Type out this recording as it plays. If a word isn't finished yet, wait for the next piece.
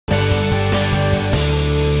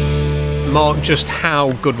Mark, just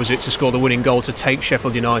how good was it to score the winning goal to take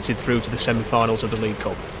Sheffield United through to the semi-finals of the League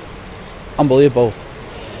Cup? Unbelievable.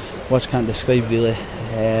 Words can't describe really.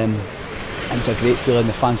 It was a great feeling.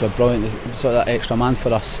 The fans were brilliant. It was sort of that extra man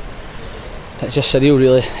for us. It's just surreal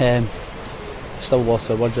really. Still lost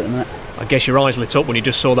for words at the minute. I guess your eyes lit up when you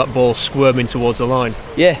just saw that ball squirming towards the line.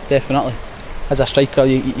 Yeah, definitely. As a striker,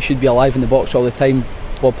 you should be alive in the box all the time.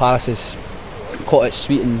 Bob Paris has caught it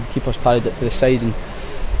sweet and keeper's parried it to the side, and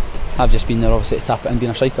I've just been there obviously to tap it in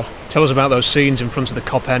being a striker. Tell us about those scenes in front of the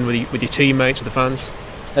Kop end with your teammates, with the fans.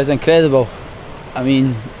 It's incredible. I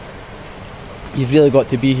mean, you've really got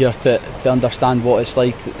to be here to understand what it's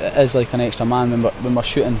like. It is like an extra man when we're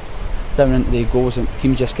shooting down into the goals and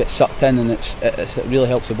teams just get sucked in, and it really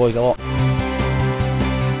helps the boys a lot.